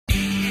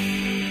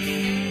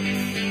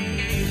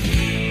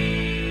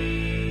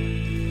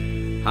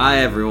Hi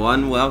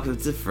everyone, welcome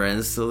to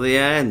Friends Till the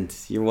End,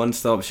 your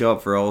one-stop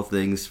shop for all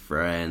things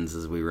Friends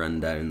as we run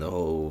down the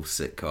whole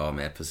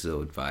sitcom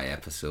episode by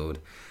episode.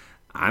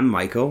 I'm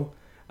Michael.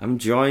 I'm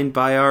joined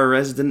by our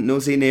resident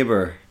nosy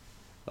neighbour,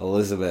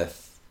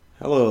 Elizabeth.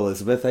 Hello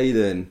Elizabeth, how you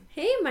doing?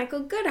 Hey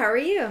Michael, good, how are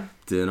you?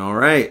 Doing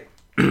alright.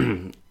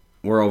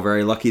 We're all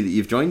very lucky that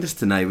you've joined us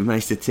tonight. We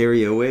managed to tear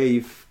you away.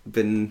 You've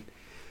been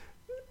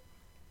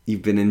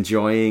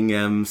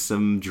enjoying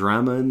some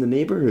drama in the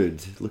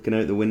neighbourhood, looking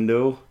out the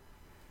window.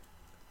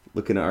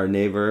 Looking at our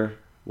neighbour,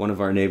 one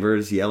of our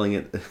neighbours, yelling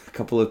at a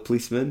couple of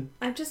policemen.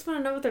 I just want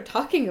to know what they're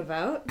talking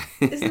about.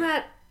 Isn't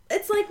that...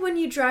 It's like when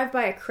you drive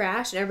by a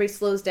crash and everybody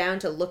slows down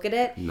to look at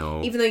it.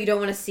 No. Even though you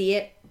don't want to see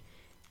it.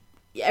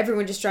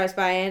 Everyone just drives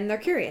by and they're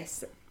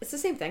curious. It's the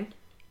same thing.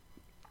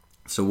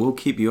 So we'll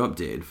keep you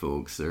updated,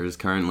 folks. There's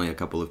currently a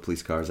couple of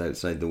police cars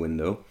outside the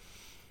window.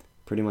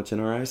 Pretty much in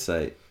our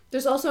eyesight.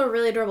 There's also a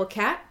really adorable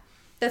cat.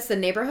 That's the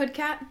neighborhood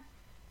cat.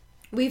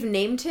 We've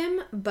named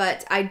him,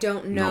 but I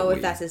don't know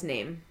if that's his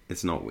name.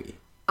 It's not we.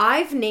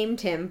 I've named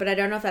him, but I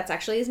don't know if that's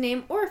actually his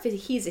name or if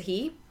he's a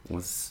he.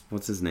 What's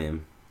his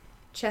name?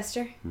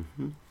 Chester.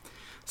 Mm-hmm.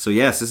 So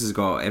yes, this has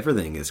got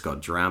everything. It's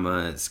got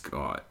drama, it's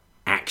got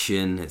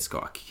action, it's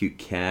got a cute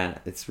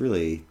cat. It's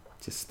really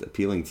just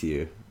appealing to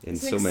you in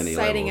so many levels. It's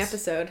an exciting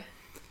episode.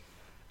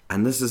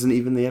 And this isn't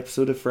even the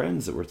episode of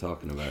Friends that we're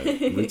talking about.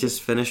 We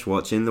just finished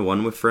watching the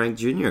one with Frank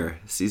Jr.,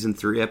 Season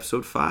 3,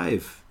 Episode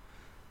 5.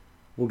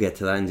 We'll get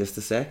to that in just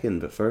a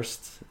second, but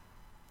first,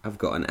 I've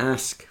got an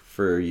ask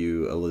for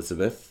you,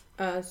 Elizabeth.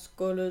 Ask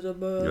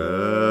Elizabeth.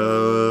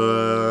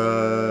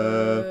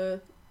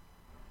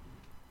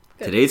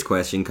 Today's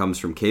question comes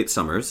from Kate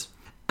Summers,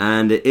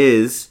 and it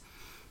is,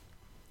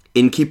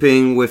 in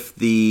keeping with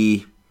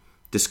the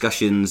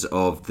discussions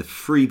of the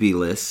freebie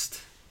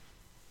list,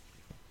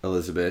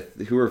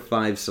 Elizabeth, who are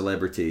 5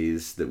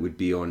 celebrities that would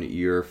be on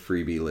your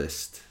freebie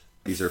list?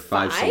 These are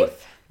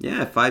 5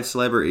 5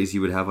 celebrities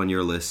you would have on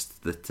your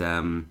list that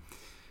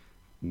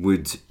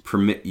would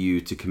permit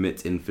you to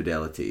commit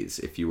infidelities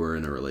if you were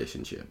in a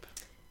relationship.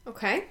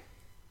 Okay.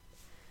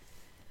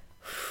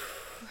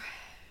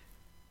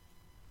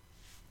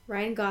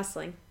 Ryan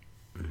Gosling.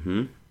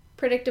 Mm-hmm.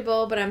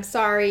 Predictable, but I'm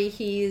sorry,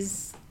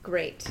 he's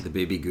great. The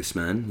Baby Goose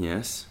Man,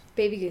 yes.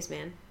 Baby Goose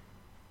Man.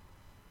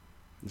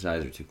 His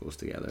eyes are too close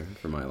together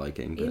for my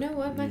liking. You know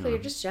what, Michael? You're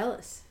just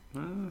jealous.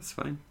 Well, that's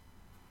fine.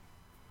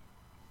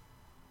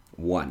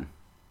 1.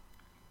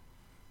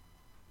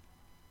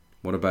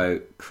 What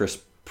about Chris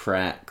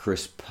Pratt,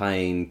 Chris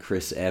Pine,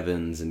 Chris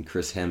Evans, and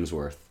Chris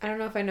Hemsworth? I don't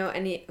know if I know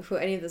who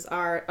any of those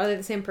are. Are they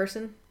the same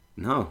person?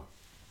 No.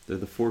 They're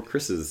the 4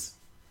 Chris's.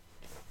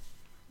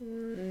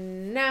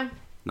 No.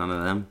 None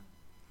of them.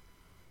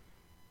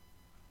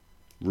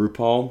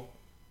 RuPaul?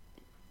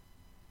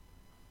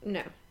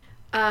 No.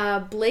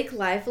 Blake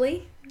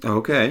Lively.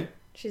 Okay.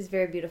 She's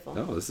very beautiful.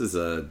 Oh, this is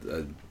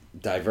a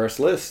diverse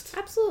list.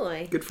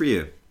 Absolutely. Good for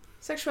you.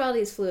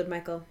 Sexuality is fluid,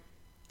 Michael.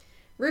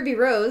 Ruby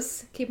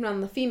Rose, keeping on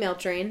the female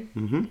train.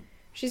 Mm-hmm.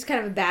 She's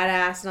kind of a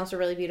badass and also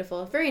really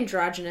beautiful. Very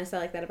androgynous. I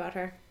like that about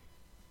her.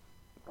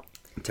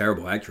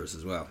 Terrible actress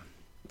as well.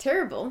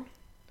 Terrible?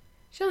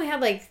 She only had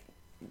like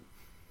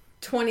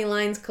 20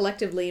 lines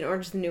collectively in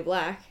Orange is the New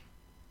Black.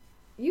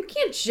 You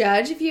can't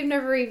judge if you've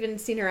never even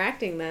seen her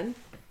acting then.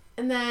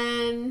 And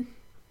then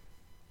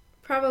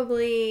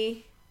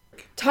probably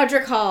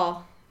Todrick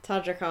Hall.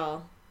 Todrick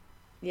Hall.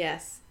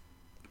 Yes.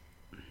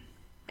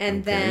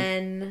 And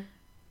then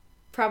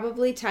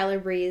probably Tyler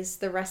Breeze,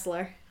 the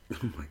wrestler.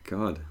 Oh my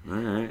god.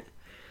 Alright.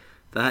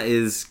 That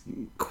is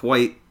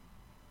quite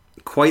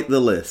the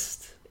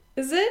list.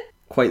 Is it?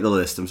 Quite the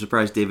list. I'm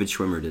surprised David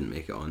Schwimmer didn't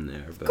make it on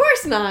there. But of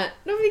course not.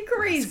 Don't be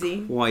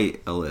crazy. It's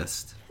quite a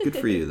list. Good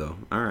for you though.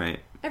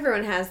 Alright.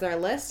 Everyone has their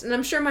list, and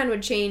I'm sure mine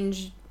would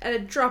change at a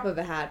drop of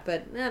a hat,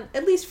 but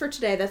at least for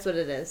today, that's what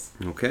it is.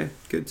 Okay,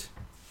 good.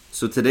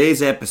 So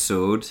today's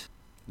episode,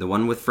 the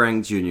one with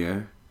Frank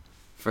Jr.,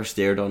 first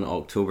aired on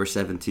October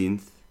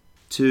 17th.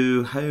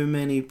 To how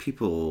many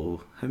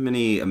people, how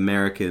many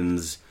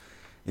Americans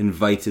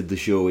invited the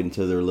show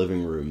into their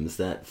living rooms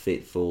that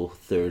fateful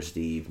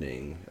Thursday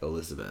evening,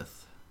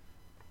 Elizabeth?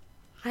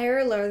 Higher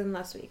or lower than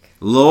last week?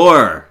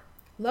 Lower!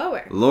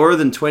 Lower. Lower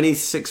than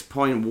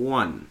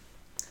 26.1.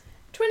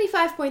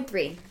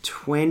 25.3.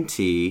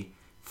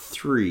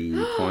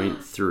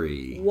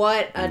 23.3.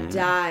 What a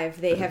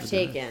dive they have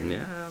taken.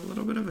 Yeah, a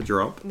little bit of a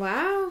drop.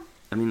 Wow.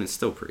 I mean, it's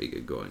still pretty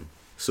good going.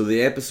 So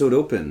the episode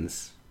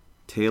opens.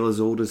 Tale as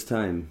old as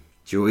time.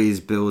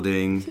 Joey's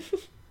building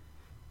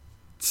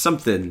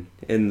something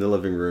in the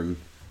living room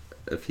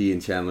of he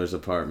and Chandler's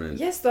apartment.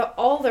 Yes,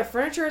 all their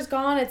furniture is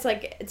gone. It's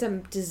like, it's a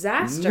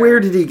disaster. Where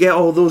did he get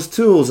all those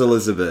tools,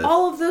 Elizabeth?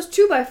 All of those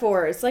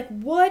 2x4s. Like,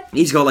 what?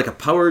 He's got like a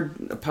power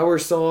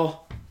saw.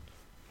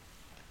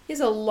 He has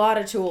a lot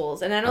of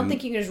tools. And I don't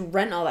think you can just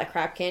rent all that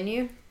crap, can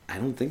you? I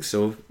don't think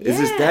so. Yeah. Is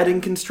his dad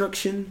in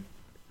construction?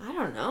 I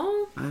don't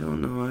know. I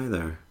don't know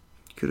either.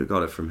 Could have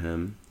got it from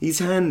him. He's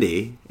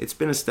handy. It's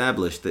been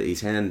established that he's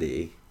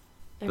handy.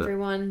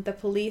 Everyone, the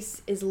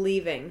police is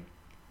leaving.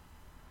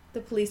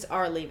 The police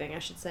are leaving, I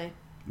should say.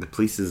 The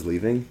police is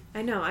leaving.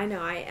 I know.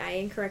 I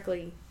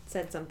incorrectly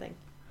said something.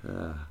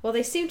 Uh, Well,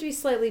 they seem to be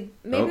slightly...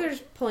 Maybe Oh. they're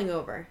just pulling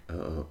over.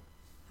 uh-oh.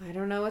 I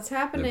don't know what's They're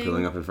happening.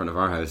 pulling up in front of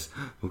our house.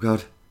 Oh,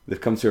 God.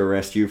 They've come to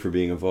arrest you for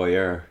being a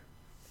voyeur.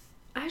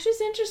 I was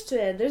just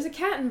interested. There's a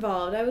cat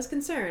involved. I was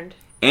concerned.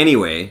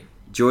 Anyway,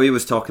 Joey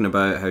was talking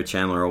about how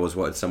Chandler always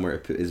wanted somewhere to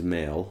put his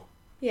mail.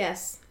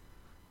 Yes.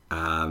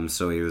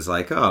 So he was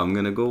like, oh, I'm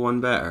going to go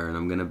one better, and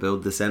I'm going to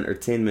build this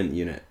entertainment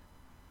unit.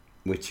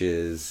 Which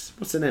is...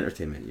 What's an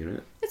entertainment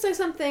unit? It's like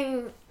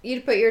something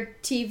you'd put your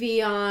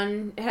TV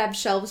on, have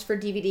shelves for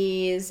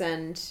DVDs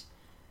and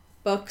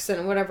books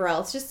and whatever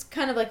else. Just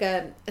kind of like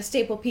a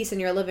staple piece in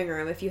your living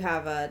room if you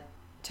have a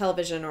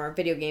television or a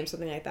video game,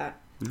 something like that.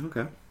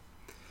 Okay.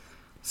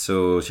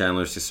 So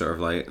Chandler's just sort of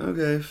like,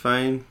 okay,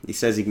 fine. He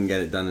says he can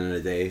get it done in a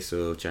day,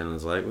 so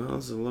Chandler's like, well,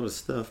 there's a lot of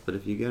stuff, but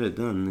if you get it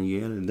done, then you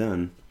get it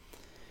done.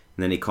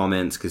 And then he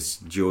comments, because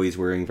Joey's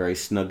wearing very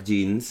snug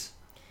jeans.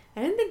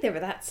 I didn't think they were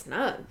that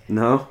snug.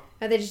 No?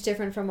 Are they just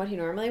different from what he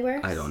normally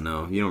wears? I don't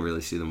know. You don't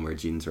really see them wear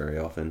jeans very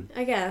often.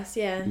 I guess,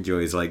 yeah.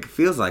 Joey's like,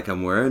 feels like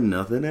I'm wearing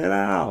nothing at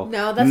all.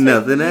 No, that's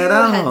nothing what you at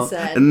all. had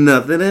said.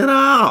 Nothing at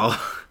all.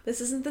 This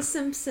isn't The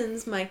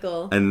Simpsons,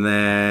 Michael. And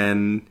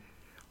then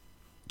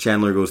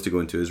Chandler goes to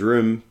go into his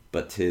room,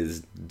 but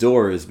his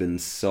door has been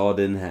sawed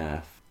in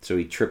half. So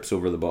he trips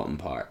over the bottom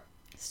part.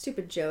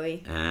 Stupid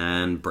Joey.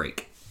 And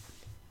break.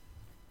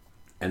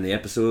 And the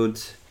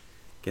episode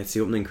gets the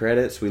opening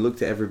credits. We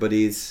looked at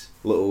everybody's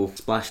little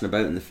splashing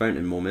about in the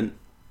fountain moment,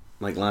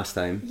 like last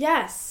time.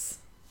 Yes.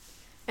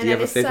 Do you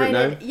have a favourite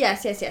now?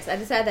 Yes. I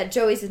decided that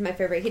Joey's is my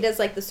favorite. He does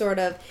like the sort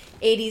of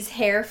 80s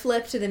hair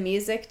flip to the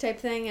music type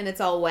thing, and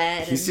it's all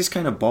wet. He's just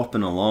kind of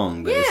bopping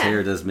along, but his Yeah.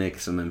 hair does make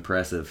some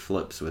impressive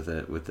flips with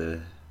it, with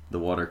the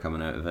water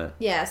coming out of it.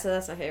 Yeah, so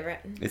that's my favorite.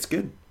 It's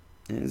good.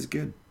 It is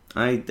good.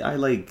 I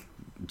like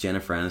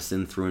Jennifer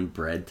Aniston throwing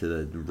bread to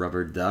the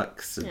rubber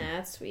ducks. And Yeah,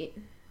 that's sweet.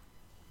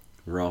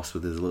 Ross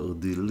with his little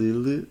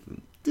doodle.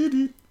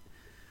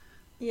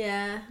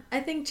 Yeah, I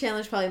think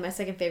Chandler's probably my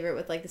second favorite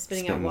with like the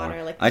spitting out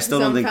water, like I still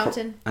his don't own think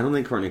fountain. I don't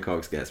think Courtney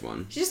Cox gets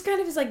one. She just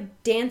kind of is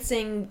like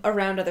dancing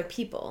around other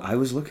people. I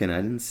was looking. I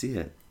didn't see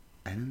it.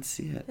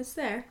 It's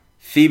there.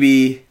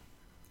 Phoebe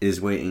is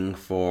waiting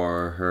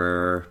for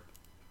her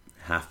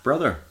half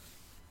brother.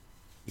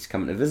 He's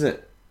coming to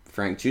visit,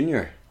 Frank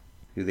Jr.,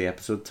 who the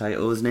episode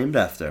title is named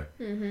after.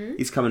 Mm-hmm.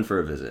 He's coming for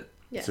a visit.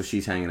 Yes. So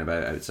she's hanging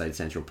about outside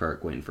Central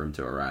Park waiting for him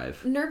to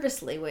arrive.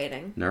 Nervously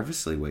waiting.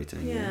 Nervously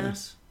waiting, Yeah.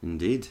 yes.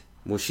 Indeed.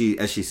 Well,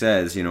 as she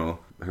says,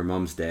 her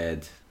mom's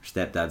dead, her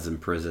stepdad's in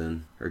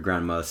prison, her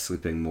grandma's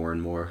sleeping more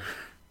and more.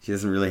 She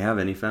doesn't really have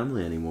any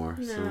family anymore.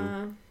 No.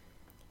 So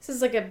This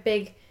is like a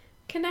big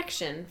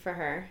connection for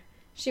her.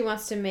 She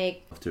wants to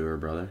make... to her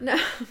brother. No.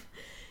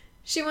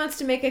 She wants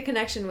to make a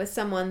connection with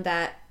someone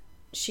that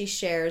she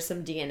shares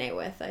some DNA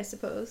with, I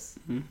suppose.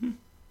 Mm-hmm.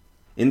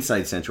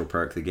 Inside Central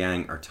Park, the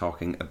gang are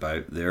talking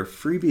about their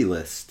freebie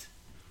list,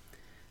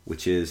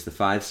 which is the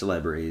 5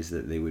 celebrities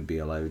that they would be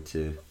allowed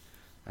to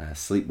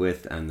sleep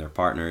with and their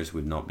partners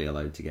would not be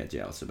allowed to get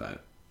jealous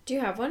about. Do you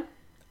have one?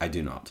 I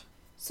do not.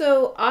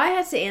 So I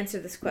had to answer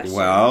this question.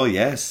 Well,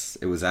 yes.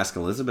 It was Ask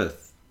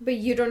Elizabeth. But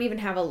you don't even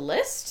have a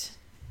list?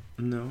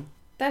 No.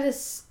 That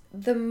is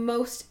the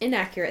most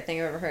inaccurate thing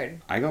I've ever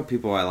heard. I got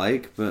people I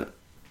like, but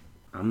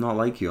I'm not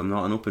like you. I'm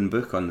not an open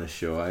book on this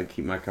show. I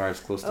keep my cards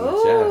close to my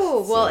chest.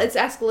 Oh, well, so- it's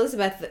Ask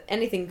Elizabeth.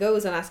 Anything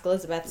goes on Ask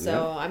Elizabeth. So,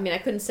 Yeah. I mean, I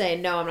couldn't say,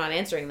 no, I'm not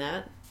answering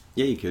that.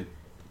 Yeah, you could.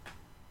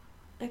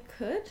 I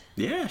could?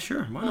 Yeah,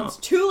 sure. Why Well, not? it's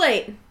too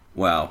late.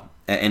 Well,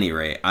 at any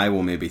rate, I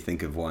will maybe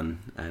think of one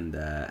and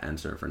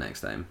answer it for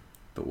next time.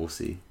 But we'll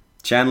see.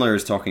 Chandler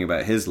is talking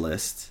about his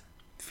list.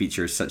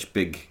 Features such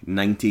big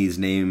 90s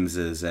names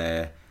as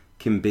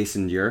Kim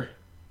Basinger.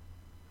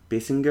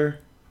 Basinger?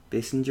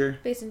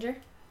 Basinger.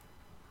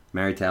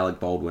 Married to Alec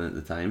Baldwin at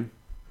the time.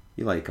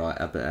 You like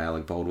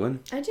Alec Baldwin?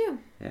 I do.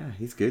 Yeah,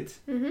 he's good.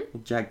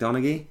 Mm-hmm. Jack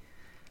Donaghy.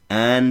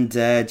 And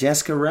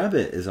Jessica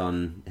Rabbit is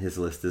on his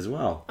list as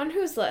well. On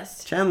whose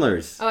list?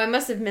 Chandler's. Oh, I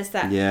must have missed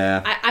that.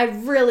 Yeah. I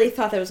really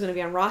thought that was going to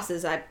be on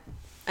Ross's.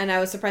 And I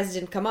was surprised it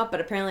didn't come up, but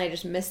apparently I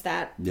just missed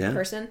that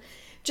person.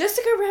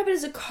 Jessica Rabbit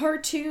is a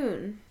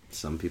cartoon.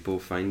 Some people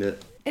find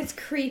it. It's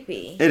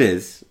creepy. It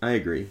is. I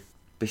agree.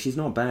 But she's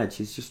not bad.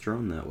 She's just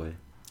drawn that way.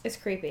 It's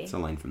creepy. It's a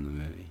line from the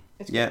movie.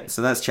 It's Yeah, creepy.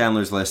 so that's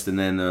Chandler's list, and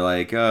then they're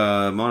like,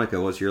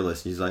 Monica, what's your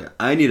list? And she's like,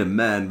 I need a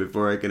man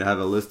before I can have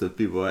a list of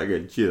people I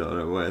can cheat on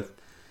it with.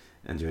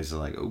 And Joyce is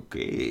like,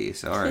 okay,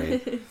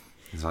 sorry.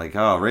 He's like,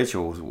 oh,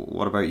 Rachel,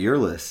 what about your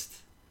list?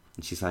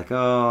 And she's like,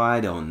 oh, I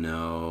don't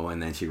know.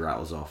 And then she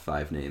rattles off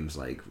 5 names,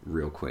 like,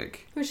 real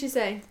quick. What'd she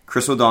say?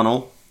 Chris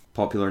O'Donnell,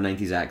 popular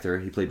 90s actor.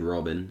 He played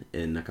Robin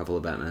in a couple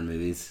of Batman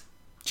movies.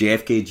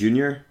 JFK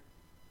Jr.?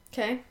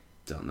 Okay.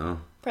 Don't know.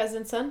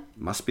 President's son?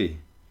 Must be.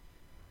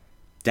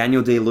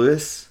 Daniel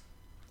Day-Lewis?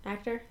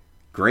 Actor?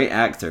 Great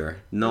actor.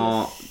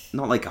 Not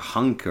like a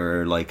hunk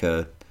or like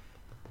a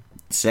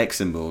sex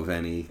symbol of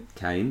any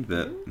kind,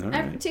 but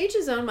alright. To each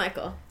his own,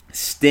 Michael.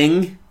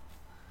 Sting.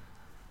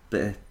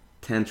 Bit of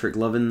tantric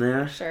loving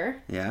there. Sure.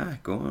 Yeah,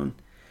 go on.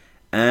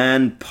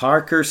 And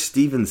Parker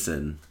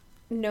Stevenson.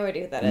 No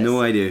idea who that is.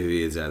 No idea who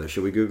he is either.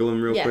 Should we Google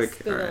him real Yes, quick?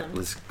 Google Alright, him.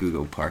 let's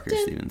Google Parker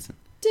Stevenson.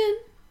 Dun,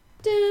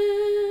 dun,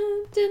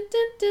 dun,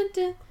 dun, dun,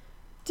 dun,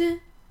 dun,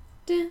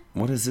 dun,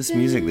 What is this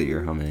music that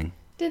you're humming?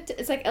 dun, dun.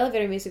 It's like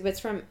elevator music, but it's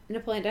from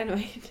Napoleon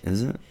Dynamite.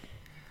 Is it?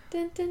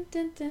 Dun, dun,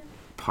 dun, dun,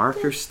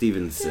 Parker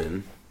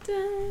Stevenson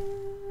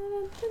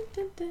dun, dun,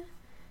 dun, dun,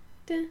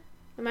 dun.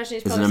 Imagine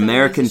he's is probably an some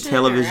American musician or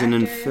television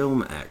and actor.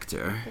 film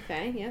actor.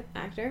 Okay, yep,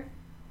 actor.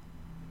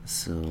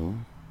 So,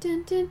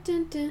 Dun, dun,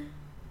 dun, dun,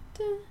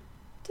 dun,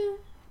 dun,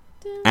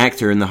 dun.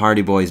 actor in the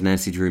Hardy Boys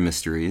Nancy Drew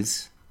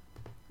Mysteries.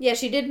 Yeah,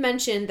 she did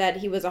mention that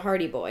he was a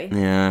Hardy Boy.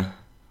 Yeah.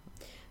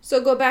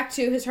 So go back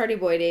to his Hardy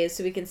Boy days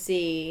so we can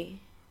see.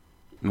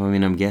 Well, I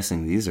mean, I'm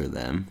guessing these are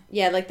them.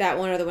 Yeah, like that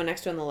one or the one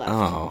next to on the left.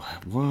 Oh,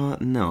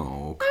 what?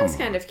 No, That come was on.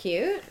 kind of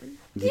cute.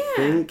 You yeah.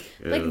 think?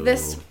 Like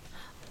this.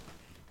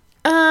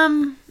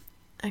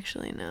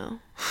 Actually, no.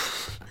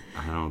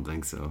 I don't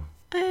think so.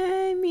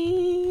 I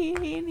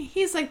mean,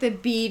 he's like the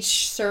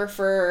beach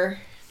surfer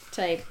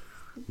type.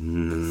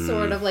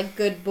 Sort of like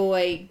good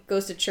boy,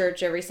 goes to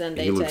church every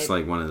Sunday He type. looks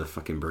like one of the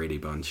fucking Brady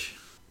Bunch.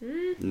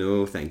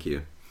 No, thank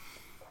you.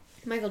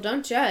 Michael,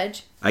 don't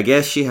judge. I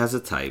guess she has a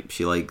type.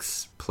 She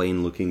likes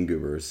plain-looking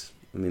goobers.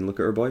 I mean, look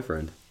at her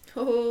boyfriend.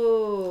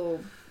 Oh,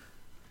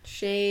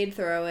 shade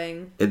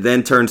throwing. It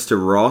then turns to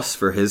Ross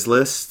for his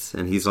list,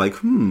 and he's like,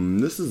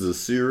 this is a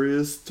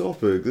serious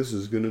topic. This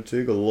is going to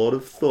take a lot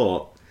of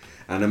thought.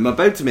 And I'm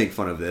about to make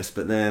fun of this,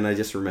 but then I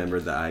just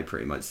remembered that I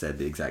pretty much said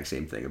the exact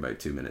same thing about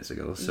 2 minutes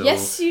ago. So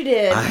Yes, you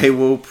did. I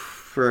will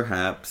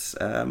perhaps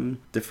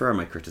defer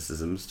my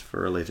criticisms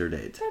for a later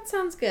date. That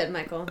sounds good,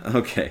 Michael.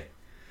 Okay.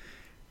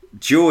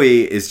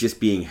 Joey is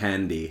just being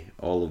handy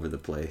all over the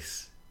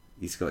place.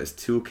 He's got his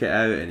toolkit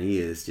out and he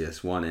is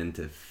just wanting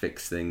to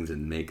fix things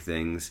and make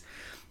things.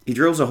 He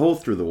drills a hole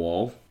through the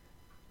wall.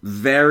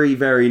 Very,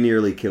 very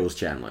nearly kills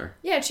Chandler.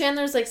 Yeah,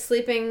 Chandler's like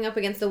sleeping up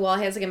against the wall.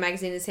 He has like a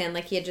magazine in his hand,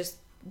 like he had just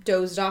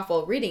dozed off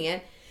while reading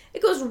it.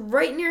 It goes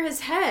right near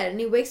his head and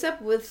he wakes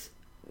up with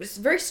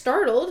very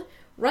startled,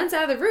 runs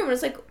out of the room and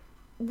it's like,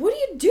 what are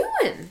you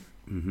doing?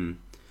 Mm-hmm.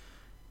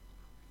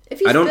 If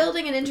he's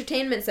building an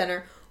entertainment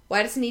center,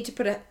 why does he need to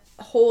put a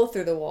hole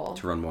through the wall?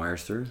 To run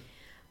wires through?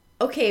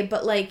 Okay,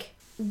 but like,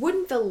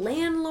 wouldn't the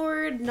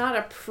landlord not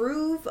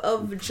approve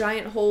of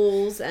giant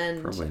holes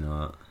and... Probably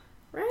not.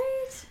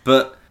 Right?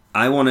 But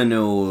I want to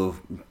know,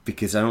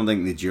 because I don't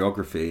think the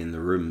geography in the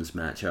rooms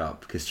match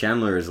up, because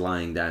Chandler is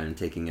lying down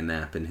taking a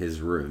nap in his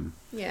room.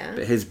 Yeah.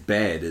 But his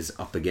bed is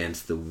up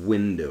against the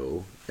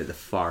window at the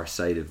far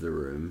side of the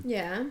room.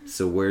 Yeah.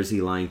 So where's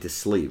he lying to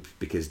sleep?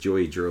 Because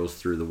Joey drills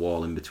through the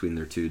wall in between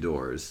their two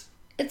doors.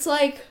 It's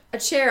like a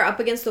chair up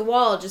against the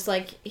wall, just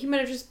like, he might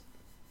have just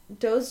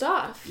dozed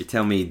off. You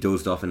tell me he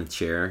dozed off in a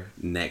chair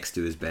next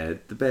to his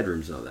bed. The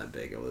bedroom's not that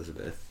big,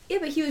 Elizabeth. Yeah,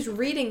 but he was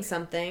reading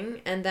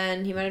something, and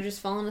then he might have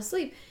just fallen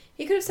asleep.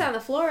 He could have sat on the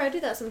floor. I do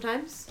that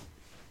sometimes.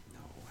 No,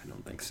 I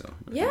don't think so.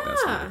 I Yeah. think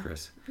that's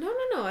ludicrous.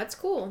 No, that's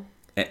cool.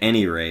 At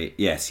any rate,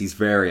 yes, he's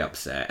very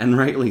upset, and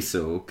rightly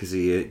so, because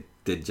he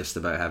did just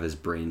about have his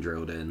brain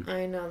drilled in.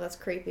 I know, that's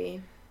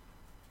creepy.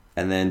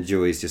 And then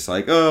Joey's just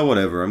like, oh,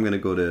 whatever, I'm going to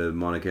go to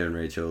Monica and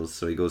Rachel's.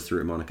 So he goes through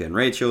to Monica and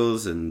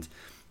Rachel's, and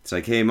it's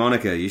like, hey,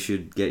 Monica, you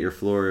should get your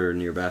floor in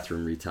your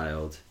bathroom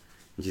retiled.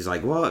 And she's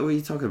like, what are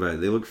you talking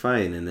about? They look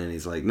fine. And then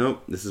he's like,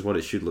 nope, this is what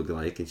it should look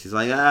like. And she's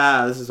like,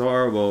 this is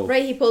horrible.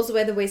 Right, he pulls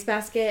away the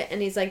wastebasket,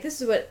 and he's like,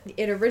 this is what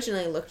it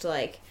originally looked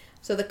like.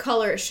 So the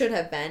color it should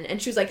have been.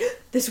 And she was like,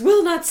 this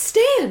will not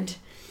stand!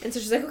 And so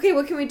she's like, okay,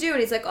 what can we do? And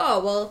he's like,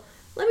 oh, well,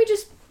 let me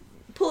just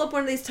pull up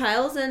one of these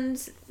tiles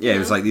and... Yeah, it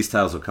was like, these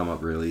tiles will come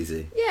up real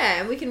easy. Yeah,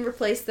 and we can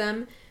replace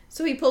them.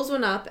 So he pulls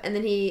one up, and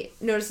then he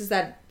notices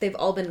that they've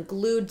all been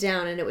glued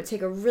down, and it would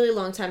take a really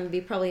long time and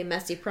be probably a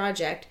messy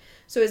project.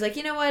 So he's like,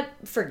 you know what?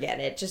 Forget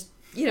it. Just,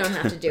 you don't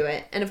have to do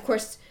it. And of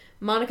course,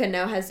 Monica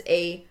now has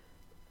a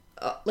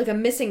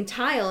missing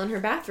tile in her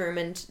bathroom,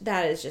 and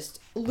that is just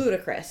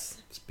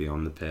ludicrous. It's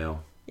beyond the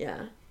pale.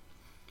 Yeah.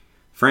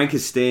 Frank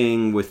is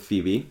staying with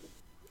Phoebe,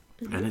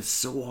 and it's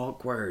so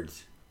awkward.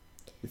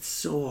 It's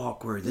so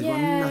awkward. They've got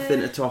nothing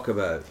to talk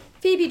about.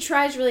 Phoebe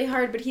tries really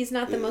hard, but he's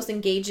not the most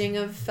engaging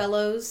of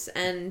fellows,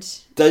 and...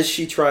 Does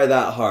she try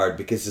that hard?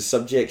 Because the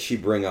subjects she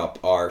bring up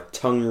are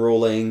tongue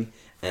rolling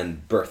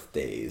and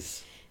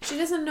birthdays. She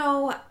doesn't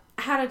know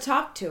how to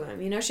talk to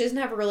him. You know, she doesn't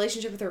have a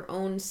relationship with her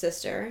own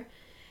sister.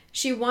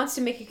 She wants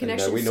to make a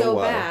connection so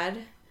bad.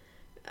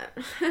 I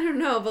don't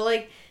know, but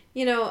like,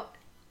 you know,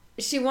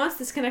 she wants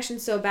this connection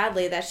so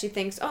badly that she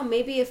thinks, oh,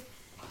 maybe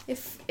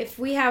if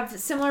we have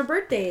similar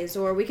birthdays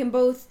or we can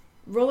both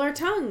roll our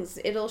tongues,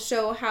 it'll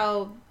show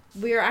how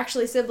we are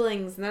actually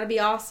siblings, and that'd be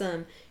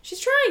awesome. She's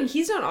trying.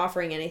 He's not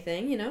offering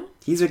anything, you know?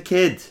 He's a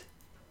kid.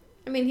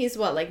 I mean, he's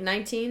what, like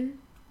 19?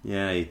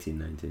 Yeah, 18,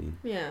 19.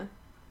 Yeah.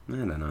 I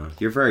don't know.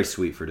 You're very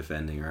sweet for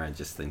defending her. I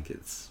just think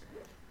it's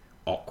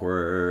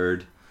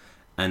awkward.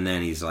 And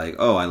then he's like,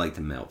 oh, I like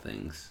to melt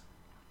things.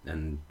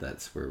 And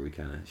that's where we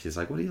kind of... She's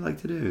like, what do you like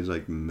to do? He's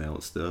like,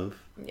 melt stuff.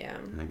 Yeah.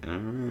 I'm like, all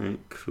right,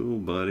 cool,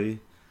 buddy.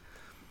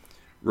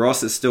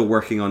 Ross is still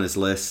working on his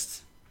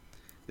list.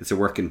 It's a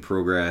work in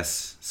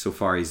progress. So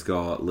far, he's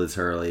got Liz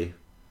Hurley.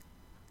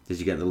 Did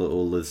you get the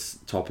little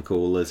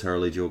topical Liz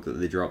Hurley joke that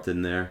they dropped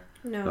in there?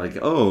 No. Like,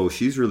 oh,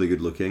 she's really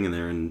good looking,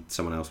 and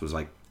someone else was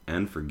like,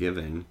 and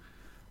forgiving.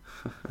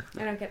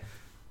 I don't get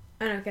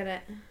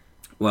it.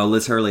 Well,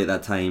 Liz Hurley at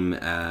that time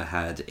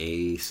had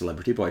a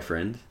celebrity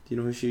boyfriend. Do you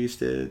know who she used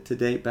to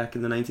date back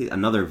in the 90s?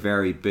 Another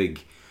very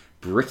big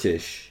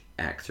British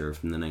actor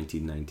from the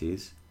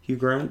 1990s, Hugh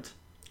Grant.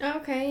 Oh,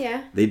 okay,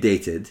 yeah. They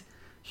dated.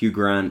 Hugh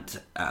Grant,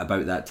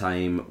 about that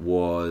time,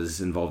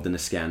 was involved in a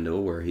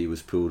scandal where he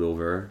was pulled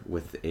over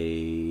with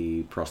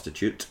a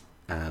prostitute.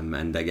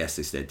 And I guess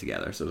they stayed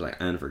together. So it was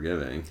like,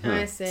 unforgiving.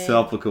 I see.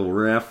 Topical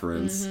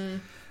reference.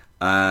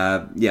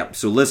 Yeah,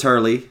 so Liz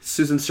Hurley,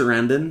 Susan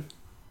Sarandon.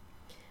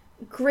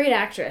 Great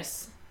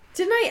actress.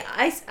 Didn't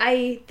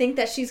I think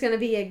that she's going to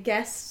be a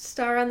guest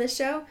star on this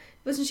show?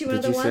 Wasn't she one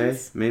of the ones? Did you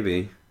say?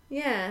 Maybe.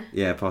 Yeah.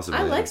 Yeah, possibly.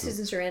 I like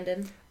Susan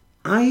Sarandon.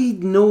 I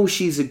know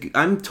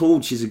I'm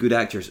told she's a good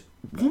actress.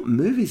 What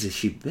movies has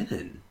she been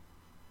in?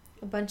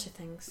 A bunch of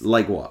things.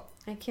 Like what?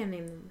 I can't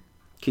name them.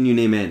 Can you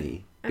name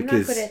any? I'm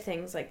not good at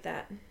things like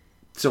that.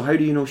 So how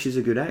do you know she's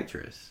a good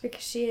actress?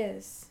 Because she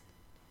is.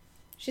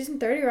 She's in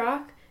 30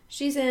 Rock.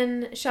 She's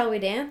in Shall We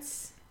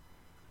Dance.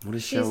 What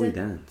is Shall We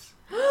Dance?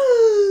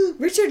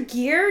 Richard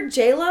Gere,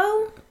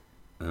 J-Lo.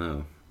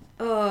 Oh.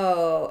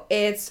 Oh,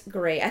 it's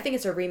great. I think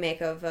it's a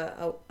remake of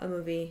a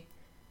movie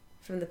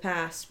from the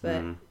past,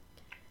 but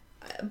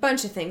a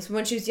bunch of things from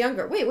when she was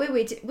younger.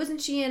 Wait. Wasn't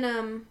she in,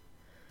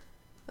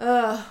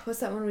 what's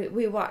that one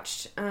we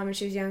watched when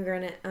she was younger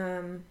in it?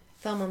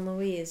 Thelma and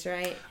Louise,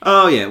 right?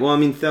 Oh, yeah. Well, I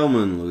mean, Thelma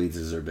and Louise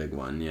is her big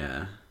one,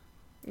 yeah.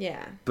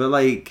 Yeah. But,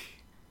 like,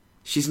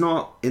 she's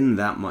not in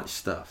that much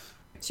stuff.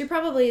 She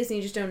probably is, and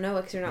you just don't know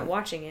it because you're not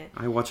watching it.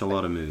 I watch a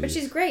lot of movies. But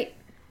she's great.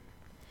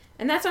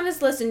 And that's on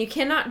his list, and you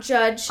cannot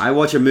judge. I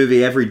watch a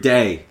movie every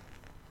day.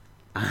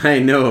 I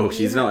know.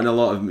 She's not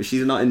in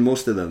she's not in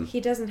most of them. He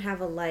doesn't have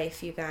a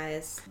life, you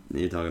guys.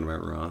 You're talking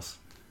about Ross.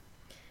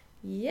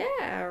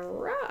 Yeah,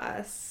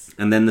 Ross.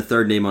 And then the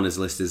third name on his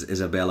list is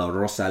Isabella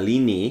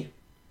Rossellini.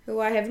 Who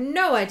I have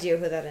no idea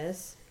who that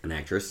is. An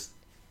actress.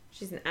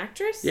 She's an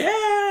actress?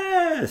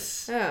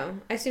 Yes! Oh,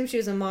 I assume she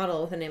was a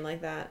model with a name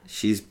like that.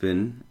 She's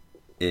been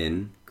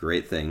in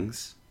great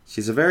things.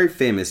 She's a very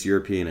famous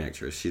European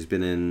actress. She's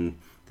been in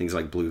things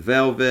like Blue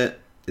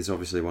Velvet. Is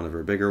obviously one of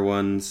her bigger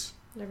ones.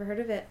 Never heard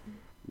of it.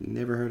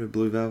 Never heard of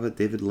Blue Velvet?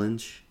 David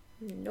Lynch?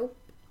 Nope.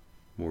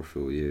 More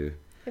fool you.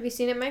 Have you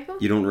seen it, Michael?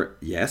 You don't...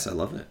 Yes, I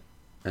love it.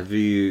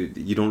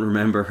 You don't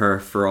remember her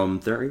from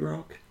 30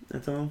 Rock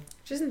at all?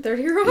 She's in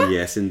 30 Rock?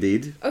 Yes,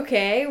 indeed.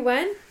 Okay,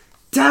 when?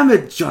 Damn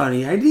it,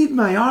 Johnny! I need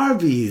my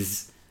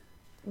Arby's!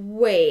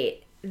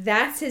 Wait,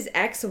 that's his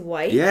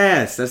ex-wife?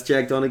 Yes, that's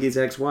Jack Donaghy's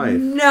ex-wife.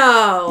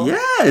 No!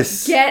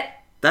 Yes!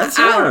 That's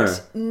out! her!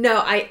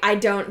 No, I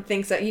don't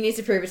think so. You need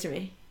to prove it to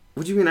me.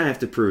 What do you mean I have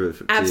to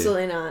prove it to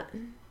Absolutely not.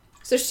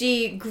 So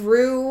she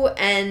grew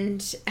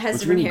and has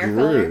different hair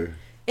color?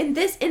 In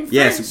Friends,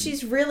 yes,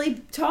 she's really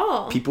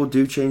tall. People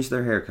do change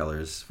their hair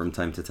colors from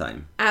time to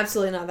time.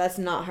 Absolutely not. That's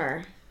not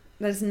her.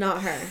 That is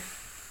not her.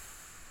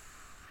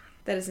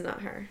 That is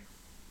not her.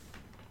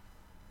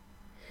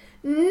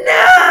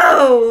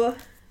 No!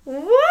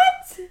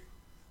 What?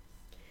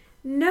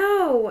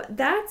 No,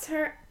 that's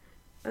her.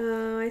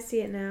 Oh, I see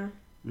it now.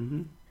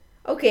 Mm-hmm.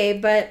 Okay,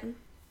 but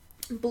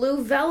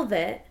Blue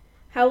Velvet,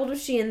 how old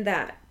was she in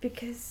that?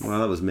 Because... Well,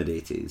 that was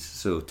mid-80s,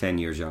 so 10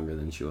 years younger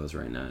than she was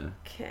right now.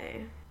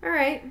 Okay. All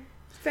right.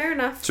 Fair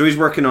enough. So he's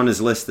working on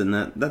his list,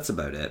 and that's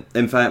about it.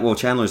 In fact, well,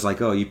 Chandler's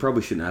like, oh, you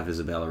probably shouldn't have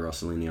Isabella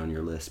Rossellini on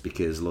your list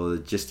because,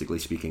 logistically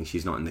speaking,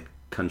 she's not in the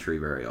country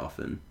very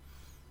often.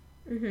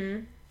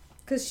 Mm-hmm.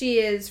 Because she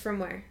is from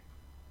where?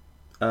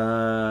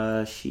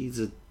 She's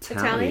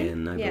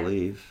Italian? I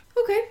believe.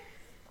 Okay.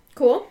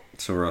 Cool.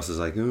 So Ross is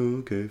like, oh,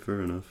 okay,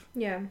 fair enough.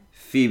 Yeah.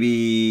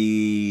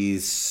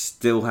 Phoebe's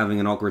still having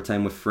an awkward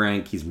time with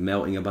Frank. He's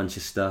melting a bunch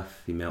of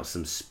stuff. He melts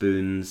some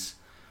spoons.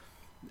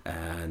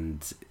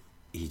 And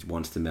he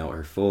wants to melt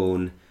her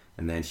phone.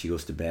 And then she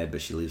goes to bed,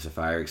 but she leaves a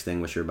fire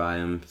extinguisher by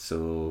him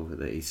so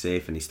that he's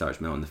safe. And he starts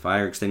melting the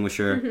fire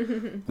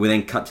extinguisher. We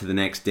then cut to the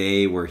next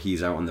day where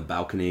he's out on the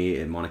balcony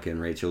and Monica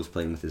and Rachel's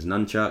playing with his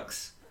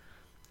nunchucks.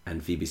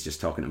 And Phoebe's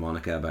just talking to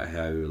Monica about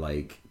how,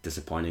 like,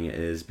 disappointing it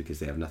is because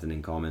they have nothing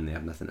in common. They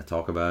have nothing to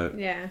talk about.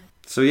 Yeah.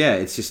 So, yeah,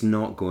 it's just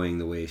not going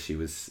the way she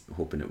was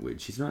hoping it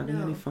would. She's not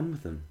having any fun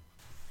with him.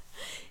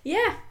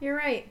 Yeah, you're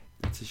right.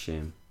 It's a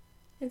shame.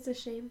 It's a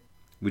shame.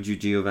 Would you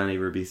Giovanni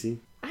Ribisi?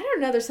 I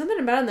don't know. There's something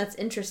about him that's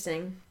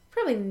interesting.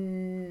 Probably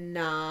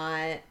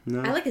not.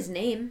 No. I like his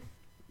name.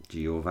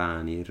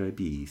 Giovanni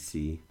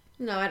Ribisi.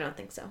 No, I don't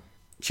think so.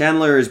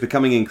 Chandler is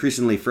becoming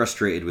increasingly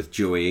frustrated with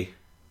Joey.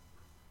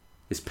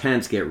 His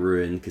pants get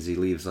ruined because he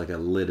leaves like a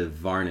lid of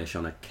varnish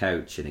on a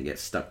couch and it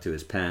gets stuck to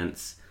his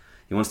pants.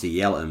 He wants to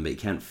yell at him, but he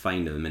can't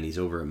find him, and he's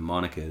over at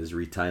Monica's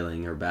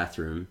retiling her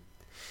bathroom.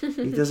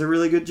 He does a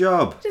really good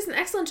job. He does an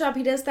excellent job.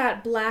 He does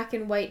that black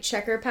and white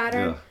checker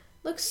pattern. Ugh.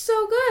 Looks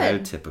so good.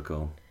 How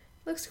typical.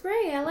 Looks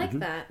great. I like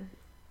that.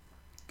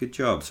 Good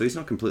job. So he's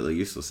not completely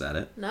useless at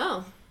it.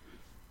 No.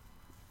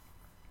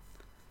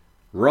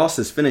 Ross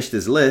has finished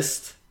his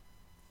list.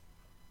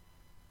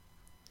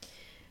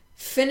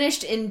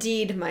 Finished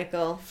indeed,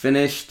 Michael.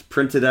 Finished,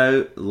 printed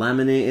out,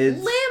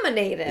 laminated.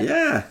 Laminated.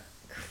 Yeah.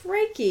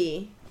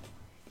 Crikey.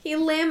 He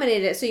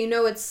laminated it so you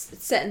know it's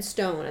set in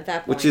stone at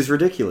that point. Which is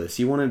ridiculous.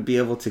 You want to be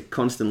able to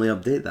constantly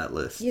update that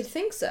list. You'd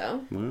think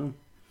so. Well,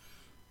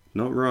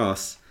 not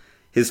Ross.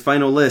 His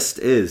final list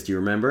is, do you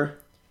remember?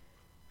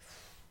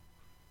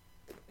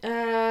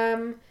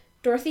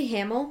 Dorothy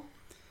Hamill.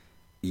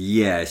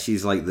 Yeah,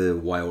 she's like the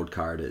wild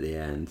card at the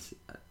end.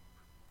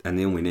 And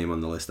the only name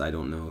on the list, I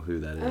don't know who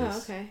that is.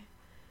 Oh, okay.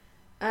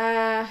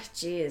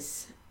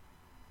 Jeez.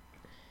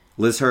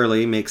 Liz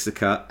Hurley makes the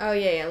cut. Oh,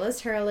 yeah.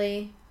 Liz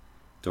Hurley.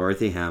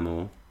 Dorothy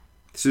Hamill.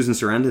 Susan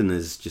Sarandon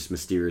has just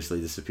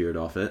mysteriously disappeared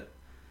off it.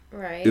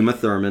 Right. Uma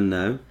Thurman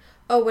now.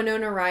 Oh,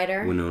 Winona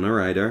Ryder. Winona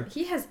Ryder.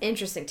 He has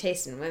interesting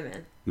taste in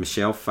women.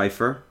 Michelle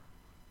Pfeiffer.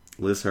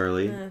 Liz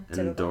Hurley. And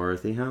typical.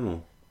 Dorothy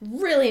Hamill.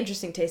 Really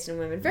interesting taste in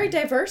women. Very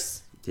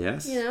diverse.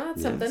 Yes. You know,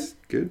 that's something.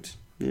 Good.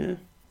 Yeah.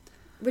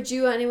 Would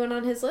you anyone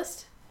on his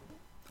list?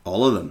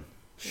 All of them.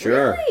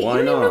 Sure. Really? Why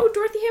you don't not? even know who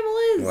Dorothy Hamill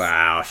is.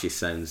 Wow, she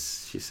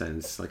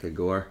sounds like a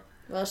gore.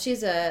 Well,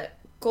 she's a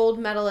gold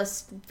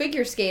medalist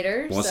figure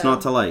skater. What's so.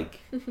 not to like?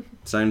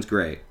 Sounds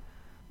great.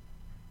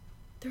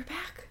 They're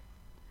back.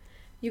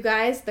 You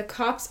guys, the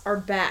cops are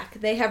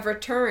back. They have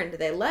returned.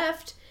 They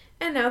left,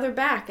 and now they're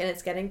back, and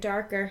it's getting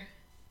darker.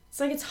 It's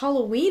like it's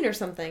Halloween or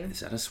something. Is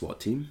that a SWAT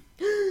team?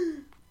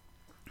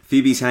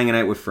 Phoebe's hanging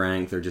out with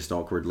Frank. They're just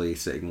awkwardly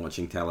sitting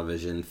watching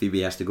television.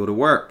 Phoebe has to go to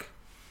work.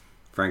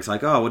 Frank's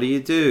like, oh, what do you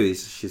do?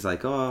 She's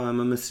like, oh, I'm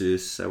a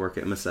masseuse. I work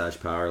at a massage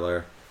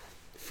parlor.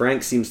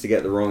 Frank seems to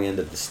get the wrong end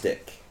of the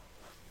stick.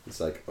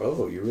 He's like,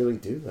 oh, you really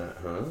do that,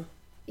 huh?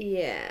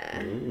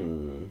 Yeah.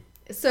 Mm.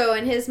 So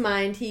in his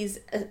mind, he's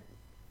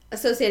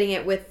associating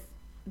it with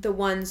the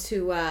ones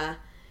who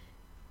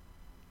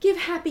give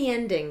happy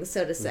endings,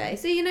 so to say.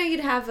 So, you know, you'd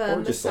have a Or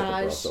massage. just like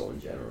a brothel in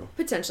general.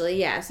 Potentially,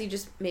 yeah. So you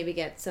just maybe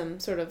get some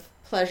sort of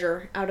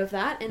pleasure out of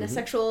that in a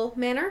sexual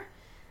manner.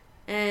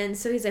 And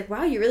so he's like,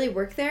 wow, you really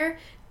work there?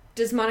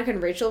 Does Monica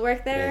and Rachel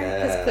work there?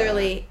 Because Yeah.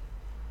 clearly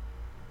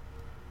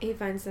he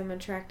finds them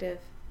attractive.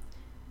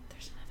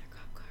 There's another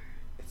cop car.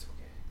 It's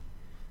okay.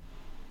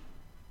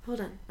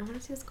 Hold on. I want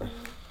to see what's going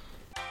on.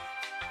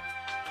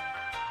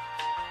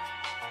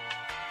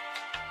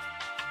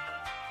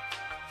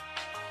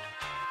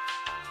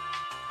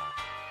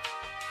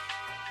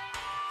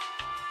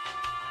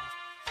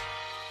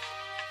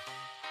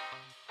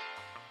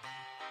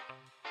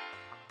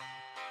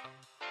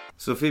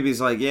 So Phoebe's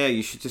like, yeah,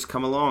 you should just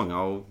come along.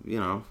 I'll,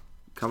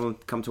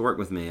 come to work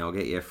with me. I'll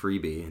get you a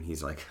freebie. And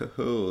he's like,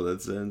 oh,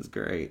 that sounds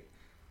great.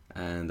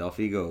 And off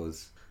he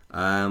goes.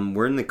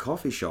 We're in the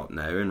coffee shop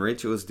now, and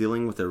Rachel is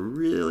dealing with a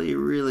really,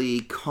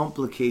 really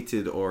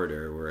complicated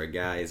order where a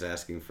guy is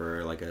asking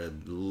for like a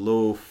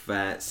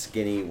low-fat,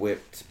 skinny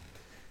whipped,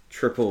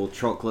 triple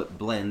chocolate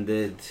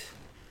blended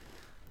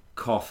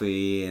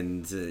coffee,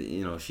 and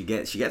she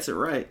gets it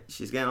right.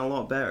 She's getting a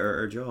lot better at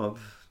her job.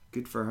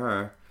 Good for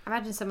her.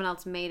 Imagine someone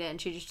else made it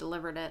and she just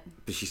delivered it.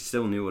 But she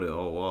still knew what it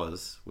all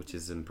was, which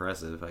is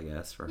impressive, I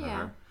guess, for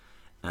her.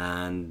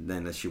 And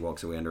then as she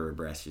walks away under her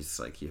breath, she's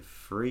like, you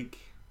freak.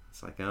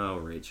 It's like, oh,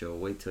 Rachel,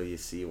 wait till you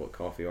see what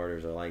coffee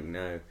orders are like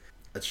now.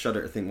 I'd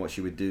shudder to think what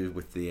she would do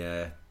with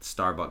the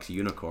Starbucks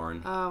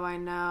unicorn. Oh, I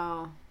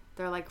know.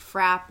 They're like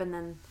frap, and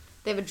then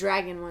they have a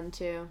dragon one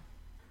too.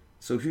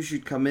 So who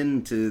should come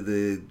into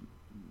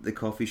the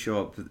coffee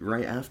shop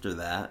right after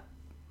that?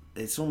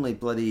 It's only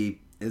bloody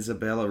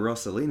Isabella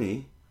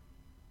Rossellini.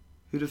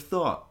 Who'd have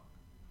thought?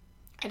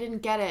 I didn't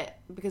get it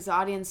because the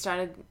audience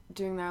started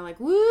doing their like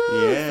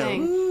woo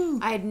thing. Woo.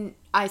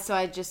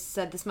 I just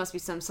said this must be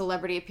some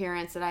celebrity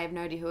appearance that I have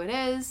no idea who it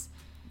is.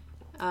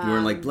 You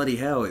were like, bloody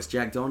hell, it's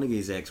Jack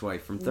Donaghy's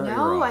ex-wife from 30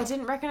 No, Rock. I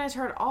didn't recognize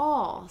her at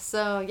all.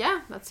 So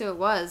yeah, that's who it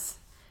was.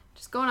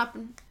 Just going up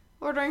and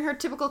ordering her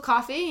typical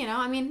coffee.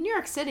 I mean, New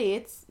York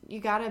City,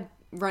 you gotta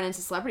run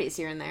into celebrities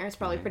here and there. It's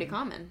probably pretty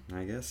common.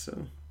 I guess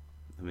so.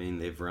 I mean,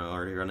 they've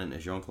already run into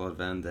Jean-Claude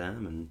Van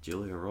Damme and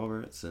Julia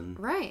Roberts and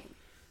Right.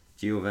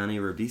 Giovanni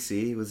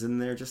Ribisi was in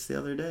there just the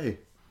other day.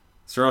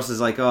 So Ross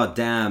is like, oh,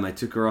 damn, I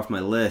took her off my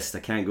list.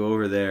 I can't go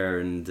over there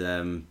and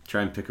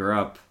try and pick her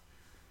up.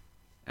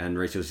 And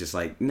Rachel's just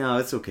like, no,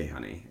 it's okay,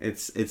 honey.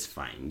 It's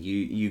fine.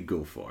 You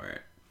go for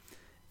it.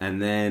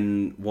 And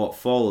then what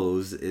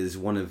follows is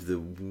one of the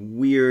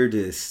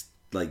weirdest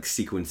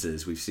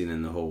sequences we've seen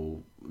in the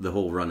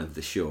whole run of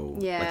the show.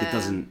 Yeah. It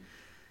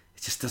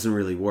just doesn't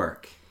really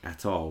work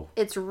at all.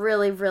 It's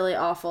really, really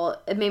awful.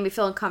 It made me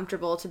feel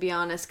uncomfortable, to be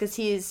honest, because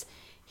he's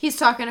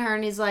talking to her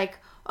and he's like,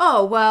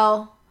 oh,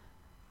 well,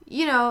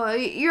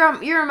 you're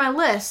on my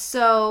list,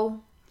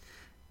 so...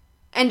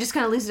 And just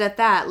kind of leaves it at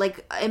that,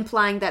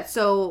 implying that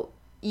so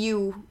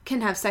you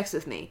can have sex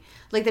with me.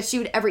 That she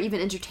would ever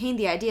even entertain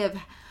the idea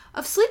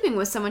of sleeping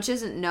with someone she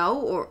doesn't know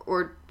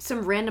or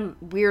some random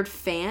weird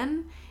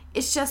fan.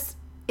 It's just,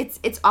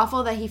 it's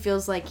awful that he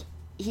feels like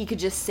he could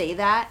just say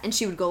that and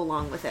she would go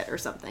along with it or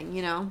something,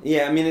 you know?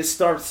 Yeah, I mean, it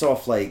starts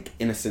off, like,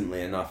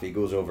 innocently enough. He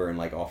goes over and,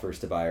 like, offers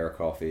to buy her a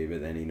coffee,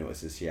 but then he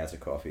notices she has a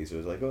coffee, so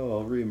he's like, oh,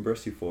 I'll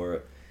reimburse you for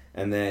it.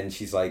 And then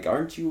she's like,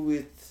 aren't you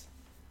with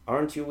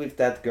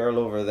that girl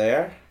over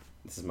there?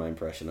 This is my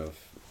impression of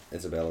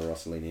Isabella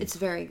Rossellini. It's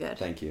very good.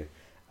 Thank you.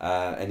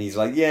 And he's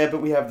like, yeah,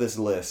 but we have this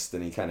list,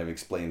 and he kind of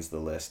explains the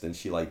list, and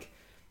she, like,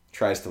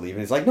 tries to leave,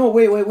 and he's like, no,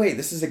 wait,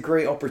 this is a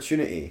great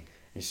opportunity.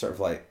 And she's sort of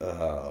like,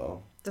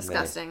 oh.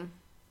 Disgusting.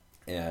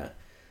 Yeah.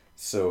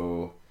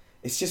 So,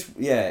 it's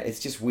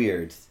just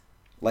weird.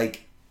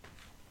 Like,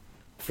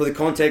 for the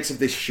context of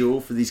this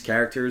show, for these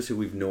characters who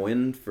we've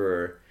known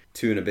for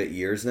 2 and a bit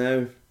years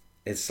now,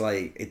 it's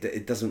like,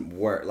 it doesn't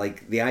work.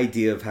 Like, the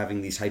idea of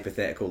having these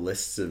hypothetical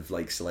lists of,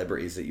 like,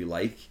 celebrities that you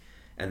like,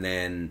 and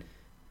then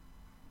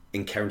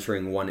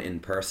encountering one in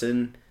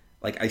person,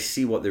 like, I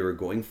see what they were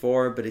going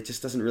for, but it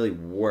just doesn't really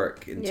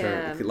work in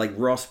terms, like,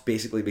 Ross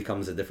basically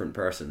becomes a different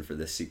person for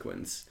this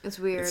sequence. It's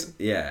weird.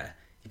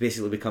 He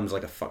basically becomes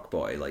like a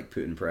fuckboy, like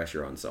putting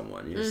pressure on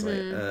someone. You're just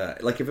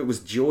like if it was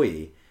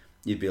Joey,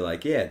 you'd be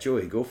like, yeah,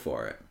 Joey, go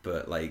for it.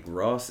 But like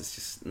Ross, it's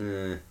just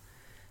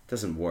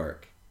doesn't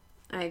work.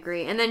 I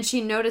agree. And then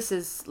she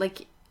notices,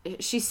 like,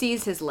 she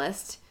sees his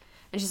list,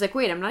 and she's like,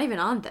 wait, I'm not even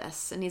on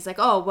this. And he's like,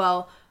 oh,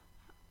 well,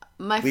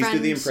 Please do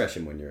the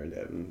impression when you're in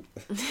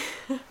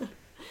it.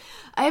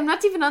 I am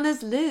not even on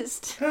this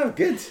list. Oh,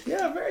 good.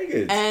 Yeah, very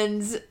good.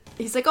 And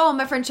he's like, oh,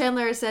 my friend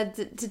Chandler said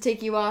to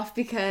take you off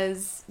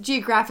because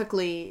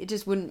geographically it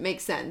just wouldn't make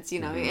sense, you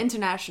know, you're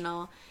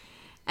international.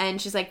 And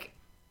she's like,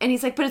 and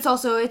he's like, but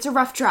it's a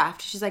rough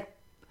draft. She's like,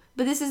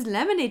 but this is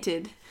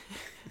laminated.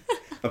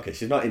 Okay,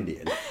 she's not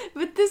Indian.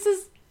 But this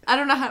is, I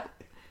don't know how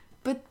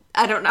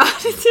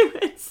to do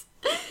it.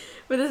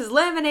 But this is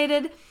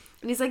laminated.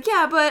 And he's like,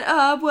 yeah, but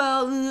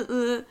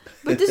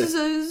this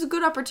is a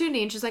good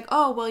opportunity. And she's like,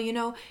 oh, well, you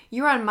know,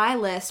 you're on my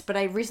list, but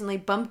I recently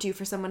bumped you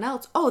for someone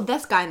else. Oh,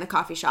 this guy in the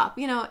coffee shop.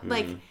 You know,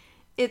 like,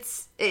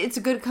 it's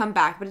a good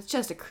comeback, but it's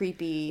just a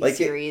creepy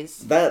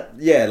series. Like,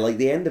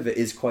 the end of it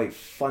is quite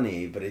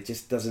funny, but it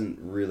just doesn't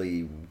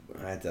really,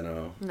 I don't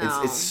know.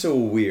 No. It's so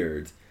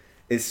weird.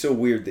 It's so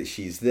weird that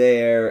she's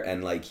there,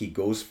 and, like, he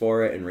goes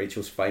for it, and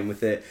Rachel's fine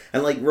with it.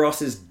 And, like,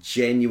 Ross is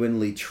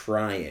genuinely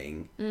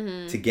trying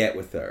to get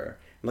with her.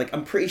 Like,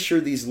 I'm pretty sure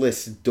these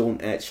lists don't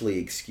actually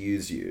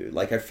excuse you.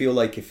 Like, I feel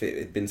like if it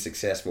had been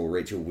successful,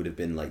 Rachel would have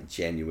been, like,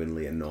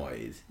 genuinely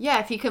annoyed. Yeah,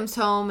 if he comes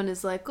home and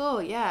is like, oh,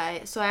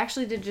 yeah, so I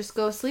actually did just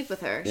go sleep with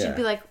her. Yeah. She'd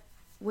be like,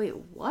 wait,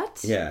 what?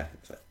 Yeah.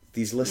 It's like,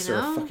 these lists You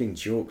are know? a fucking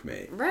joke,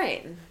 mate.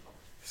 Right.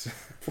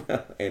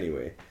 Well,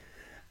 anyway.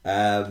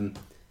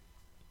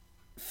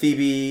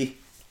 Phoebe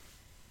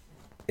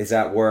is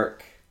at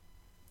work.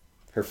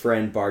 Her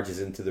friend barges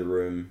into the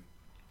room.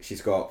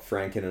 She's got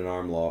Frank in an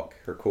arm lock.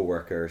 Her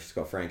co-worker, she's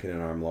got Frank in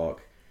an arm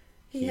lock.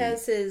 He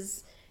has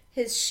his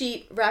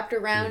sheet wrapped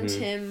around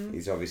him.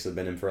 He's obviously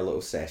been in for a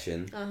little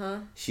session. Uh-huh.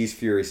 She's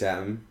furious at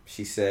him.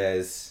 She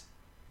says,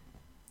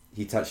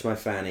 he touched my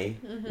fanny,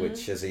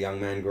 which as a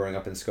young man growing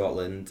up in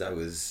Scotland, I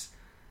was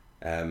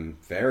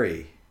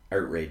very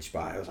outraged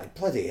by. I was like,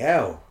 bloody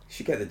hell, you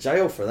should get to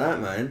jail for that,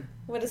 man.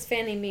 What does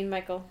fanny mean,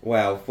 Michael?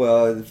 Well,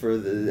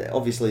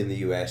 obviously in the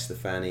US, the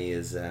fanny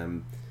is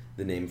the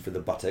name for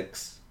the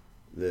buttocks.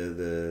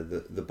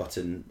 The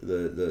button,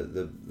 What's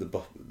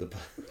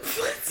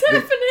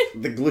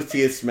happening? the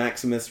gluteus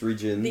maximus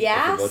region The of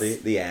ass? the body,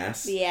 the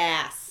ass. The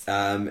ass.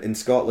 In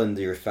Scotland,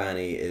 your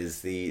fanny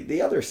is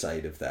the other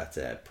side of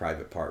that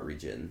private part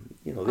region.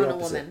 You know, the On a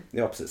opposite, woman.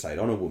 the opposite side,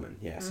 on a woman.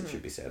 Yes, it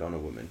should be said on a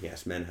woman.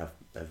 Yes, men have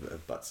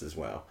butts as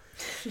well.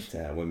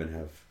 But,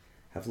 women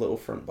have little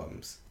front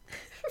bums.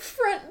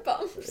 Front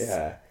bumps.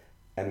 Yeah,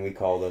 and we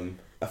call them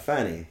a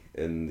fanny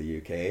in the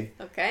UK.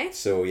 Okay.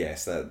 So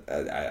yes, that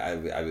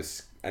I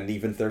was, and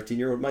even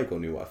 13-year-old Michael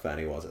knew what a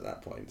fanny was at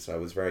that point. So I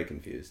was very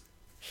confused.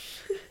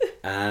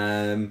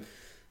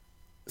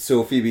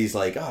 So Phoebe's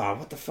like, "Oh,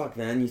 what the fuck,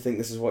 man? You think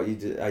this is what you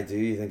do? I do?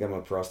 You think I'm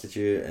a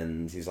prostitute?"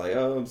 And he's like,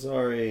 "Oh, I'm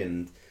sorry."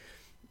 And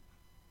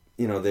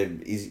you know,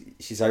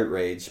 she's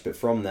outraged, but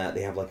from that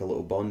they have like a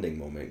little bonding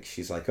moment.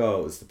 She's like,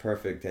 "Oh, it's the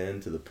perfect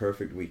end to the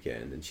perfect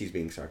weekend," and she's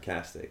being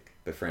sarcastic.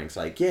 But Frank's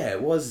like, "Yeah,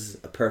 it was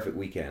a perfect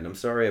weekend. I'm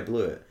sorry I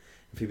blew it."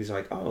 And Phoebe's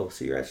like, "Oh,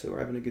 so you're actually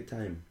having a good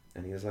time?"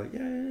 And he was like,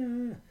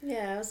 "Yeah."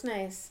 Yeah, it was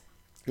nice.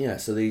 Yeah,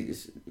 so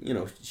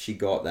she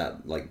got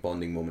that like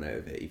bonding moment out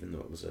of it, even though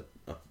it was a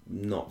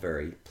not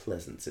very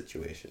pleasant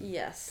situation.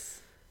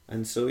 Yes.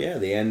 And so yeah,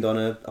 they end on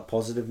a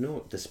positive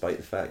note, despite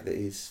the fact that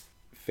he's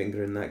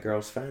fingering that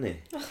girl's fanny.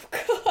 Oh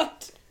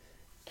God.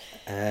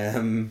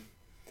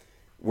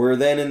 We're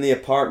then in the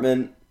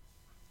apartment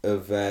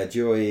of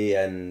Joey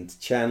and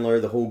Chandler.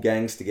 The whole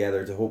gang's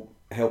together to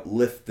help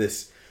lift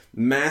this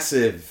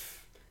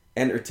massive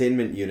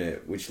entertainment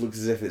unit, which looks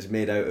as if it's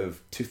made out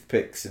of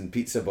toothpicks and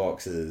pizza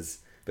boxes.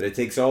 But it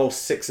takes all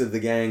 6 of the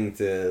gang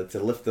to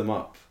lift them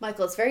up.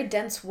 Michael, it's very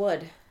dense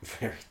wood.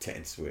 Very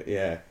dense wood,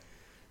 yeah.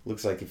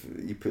 Looks like if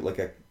you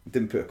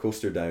didn't put a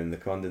coaster down, the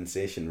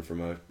condensation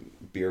from a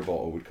beer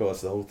bottle would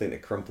cause the whole thing to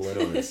crumple in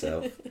on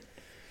itself.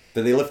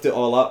 But they lift it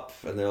all up,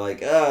 and they're like,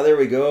 there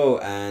we go.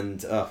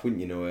 And,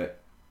 wouldn't you know it,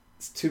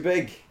 it's too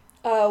big.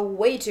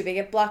 Way too big.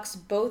 It blocks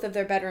both of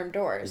their bedroom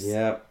doors.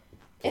 Yeah.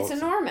 It's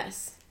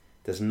enormous.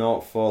 Does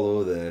not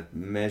follow the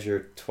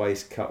measure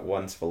twice, cut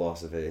once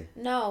philosophy.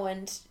 No,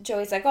 and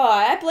Joey's like,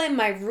 I blame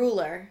my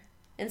ruler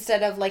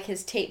instead of, like,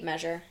 his tape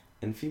measure.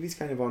 And Phoebe's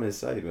kind of on his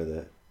side with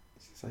it.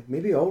 She's like,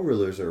 maybe all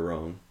rulers are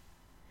wrong.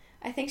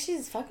 I think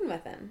she's fucking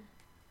with him.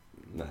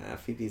 Nah,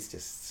 Phoebe's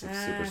just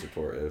super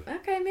supportive.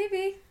 Okay,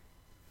 maybe.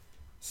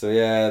 So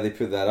yeah, they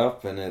put that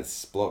up and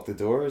it's blocked the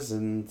doors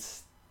and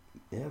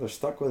yeah, they're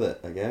stuck with it,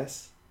 I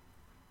guess.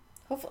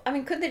 Hopefully, I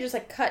mean, could they just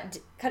like cut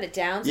it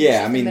down? So Yeah, it's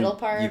I just mean, the middle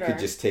part, you could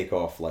just take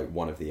off like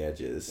one of the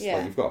edges. Yeah.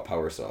 Like you've got a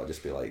power saw,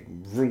 just be like,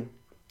 vroom,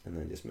 and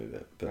then just move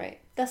it. But, right.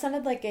 That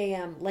sounded like a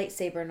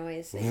lightsaber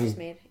noise that you just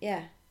made.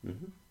 Yeah.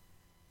 Mm-hmm.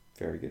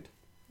 Very good.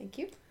 Thank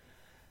you.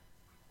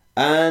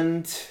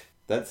 And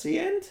that's the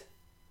end.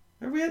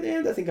 Are we at the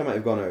end? I think I might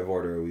have gone out of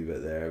order a wee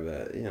bit there,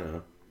 but you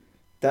know,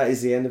 that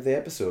is the end of the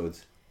episode.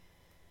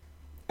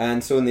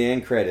 And so in the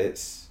end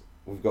credits,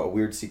 we've got a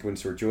weird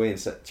sequence where Joey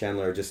and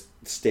Chandler are just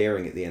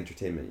staring at the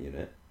entertainment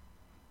unit.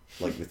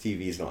 Like the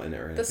TV's not in it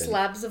or anything. The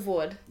slabs of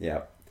wood.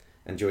 Yeah.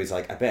 And Joey's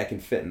like, I bet I can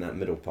fit in that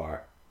middle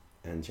part.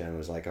 And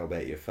Chandler's like, I'll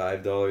bet you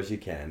 $5 you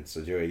can.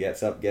 So Joey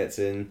gets up, gets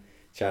in.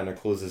 Chandler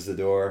closes the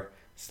door,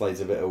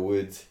 slides a bit of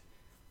wood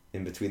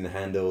in between the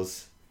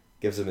handles,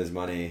 gives him his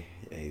money,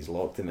 and he's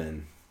locked him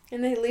in.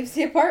 And then he leaves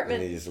the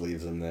apartment. And he just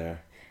leaves him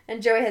there.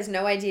 And Joey has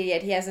no idea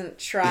yet. He hasn't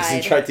tried. He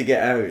hasn't tried to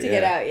get out.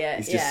 Get out yet.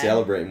 He's just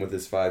celebrating with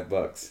his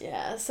 $5.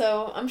 Yeah,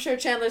 so I'm sure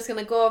Chandler's going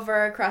to go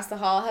over across the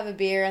hall, have a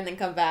beer, and then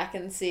come back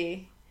and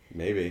see.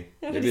 Maybe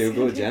he'll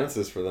go to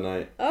Genesis for the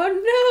night. Oh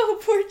no,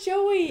 poor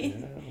Joey.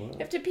 Yeah, well. You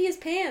have to pee his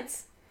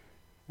pants.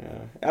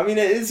 Yeah. I mean,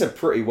 it is a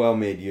pretty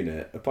well-made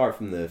unit, apart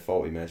from the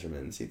faulty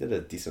measurements. He did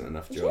a decent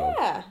enough job.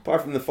 Yeah.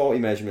 Apart from the faulty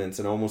measurements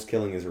and almost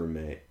killing his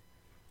roommate.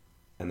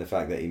 And the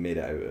fact that he made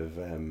it out of...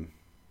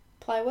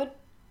 Plywood?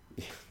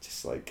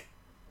 just like...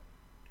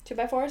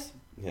 2x4s?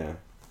 Yeah.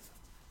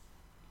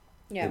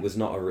 Yeah. It was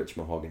not a rich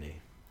mahogany.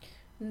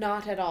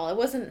 Not at all. It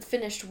wasn't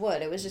finished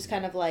wood. It was just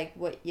kind of like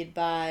what you'd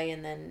buy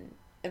and then...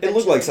 It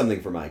looked like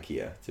something from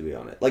IKEA, to be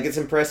honest. Like, it's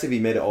impressive he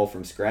made it all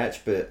from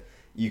scratch, but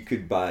you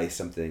could buy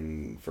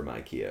something from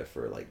IKEA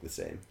for, like, the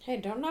same. Hey,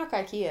 don't knock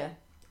IKEA.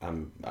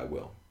 I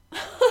will.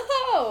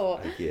 Oh!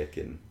 IKEA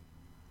can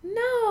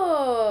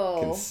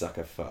No! suck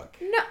a fuck.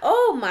 No!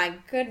 Oh my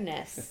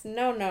goodness.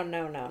 No.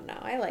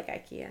 I like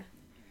IKEA.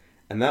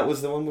 And that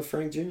was the one with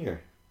Frank Jr.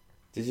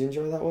 Did you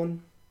enjoy that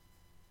one?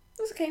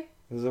 It was okay.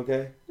 It was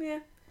okay? Yeah.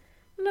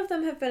 None of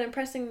them have been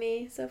impressing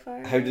me so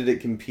far. How did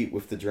it compete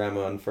with the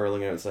drama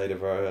unfurling outside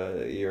of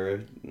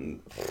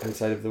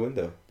outside of the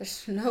window?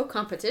 There's no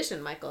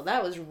competition, Michael.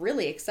 That was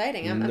really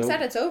exciting. I'm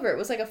sad it's over. It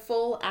was like a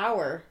full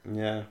hour.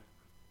 Yeah.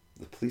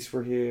 The police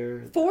were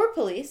here. 4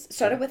 police. It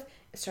started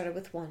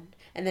with 1.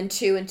 And then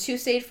 2. And 2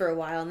 stayed for a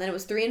while. And then it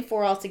was 3 and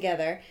 4 all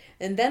together.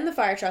 And then the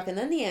fire truck. And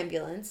then the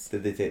ambulance.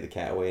 Did they take the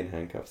cat away in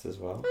handcuffs as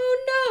well?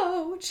 Oh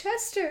no!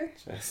 Chester.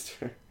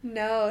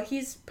 No,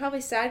 he's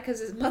probably sad because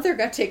his mother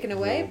got taken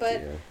away.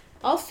 But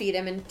I'll feed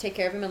him and take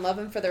care of him and love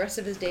him for the rest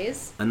of his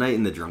days. A night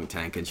in the drunk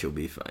tank and she'll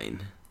be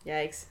fine.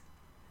 Yikes.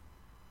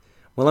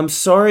 Well, I'm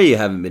sorry you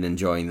haven't been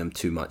enjoying them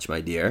too much,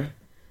 my dear.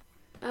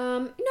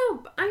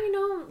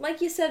 No,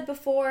 like you said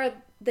before,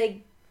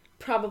 they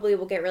probably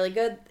will get really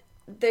good.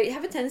 They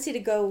have a tendency to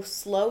go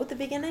slow at the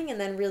beginning and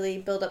then really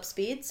build up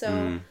speed.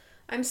 So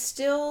I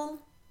still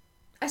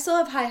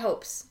have high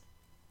hopes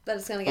that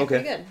it's going to get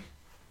pretty good.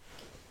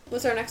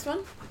 What's our next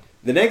one?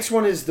 The next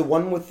one is the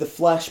one with the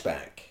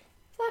flashback.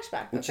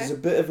 Which is a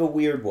bit of a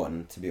weird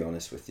one, to be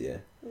honest with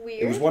you.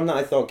 Weird? It was one that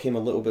I thought came a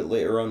little bit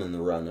later on in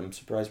the run. I'm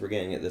surprised we're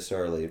getting it this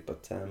early,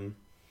 but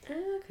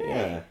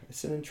yeah,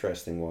 it's an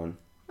interesting one.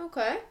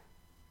 Okay.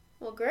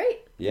 Well,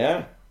 great.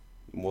 Yeah.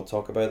 We'll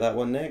talk about that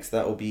one next.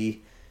 That'll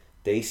be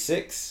day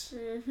 6.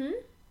 Mm-hmm.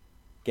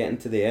 Getting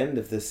to the end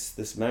of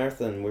this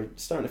marathon. We're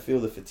starting to feel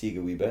the fatigue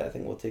a wee bit. I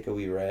think we'll take a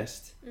wee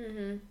rest.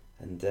 Mm-hmm.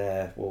 And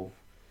we'll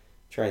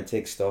try and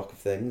take stock of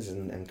things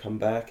and come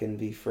back and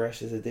be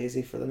fresh as a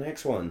daisy for the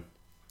next one.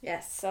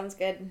 Yes, sounds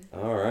good.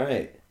 All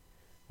right.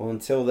 Well,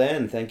 until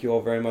then, thank you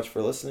all very much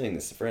for listening.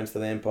 It's the Friends to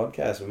the End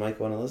podcast with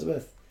Michael and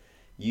Elizabeth.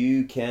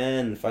 You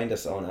can find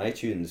us on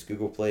iTunes,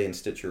 Google Play, and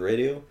Stitcher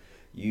Radio.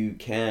 You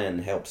can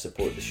help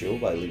support the show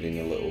by leaving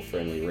a little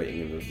friendly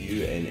rating and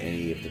review in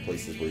any of the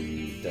places where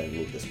you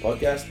download this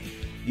podcast.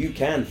 You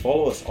can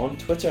follow us on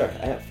Twitter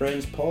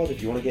 @FriendsPod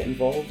if you want to get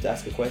involved,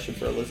 ask a question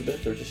for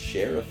Elizabeth, or just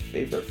share a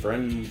favourite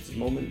Friends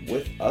moment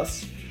with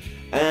us.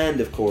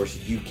 And, of course,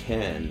 you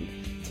can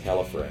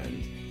tell a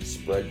friend.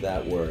 Spread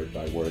that word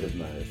by word of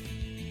mouth.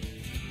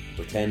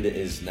 Pretend it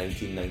is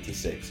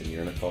 1996 and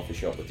you're in a coffee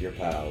shop with your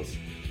pals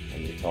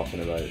and you're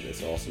talking about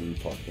this awesome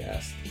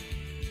podcast.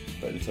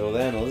 But until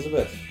then,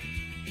 Elizabeth,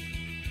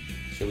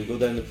 shall we go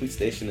down to the police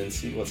station and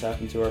see what's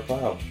happened to our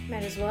pal?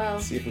 Might as well.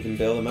 See if we can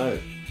bail him out.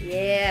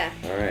 Yeah.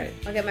 All right.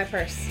 I'll get my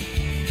purse.